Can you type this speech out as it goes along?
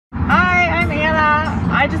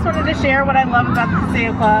I just wanted to share what I love about the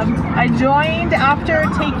Paseo Club. I joined after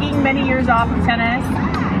taking many years off of tennis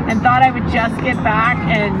and thought I would just get back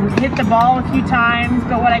and hit the ball a few times,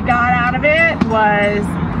 but what I got out of it was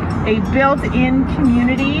a built-in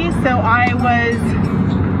community. So I was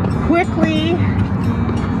quickly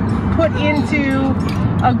put into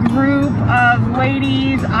a group of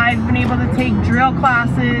ladies. I've been able to take drill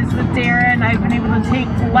classes with Darren. I've been able to take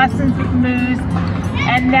lessons with Moose.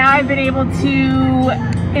 And now I've been able to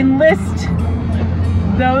enlist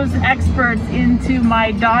those experts into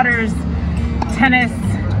my daughter's tennis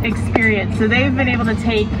experience. So they've been able to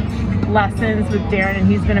take lessons with Darren, and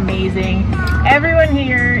he's been amazing. Everyone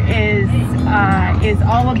here is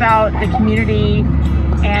all about the community,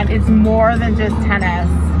 and it's more than just tennis.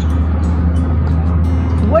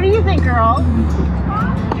 What do you think, girl?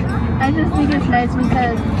 I just think it's nice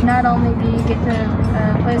because not only do you get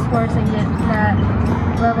to play sports and get that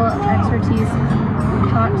level of expertise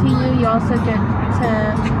taught to you, you also get to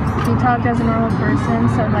be talked as a normal person.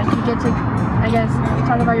 So like you get to, I guess,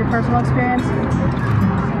 talk about your personal experience.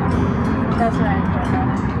 That's what I enjoy.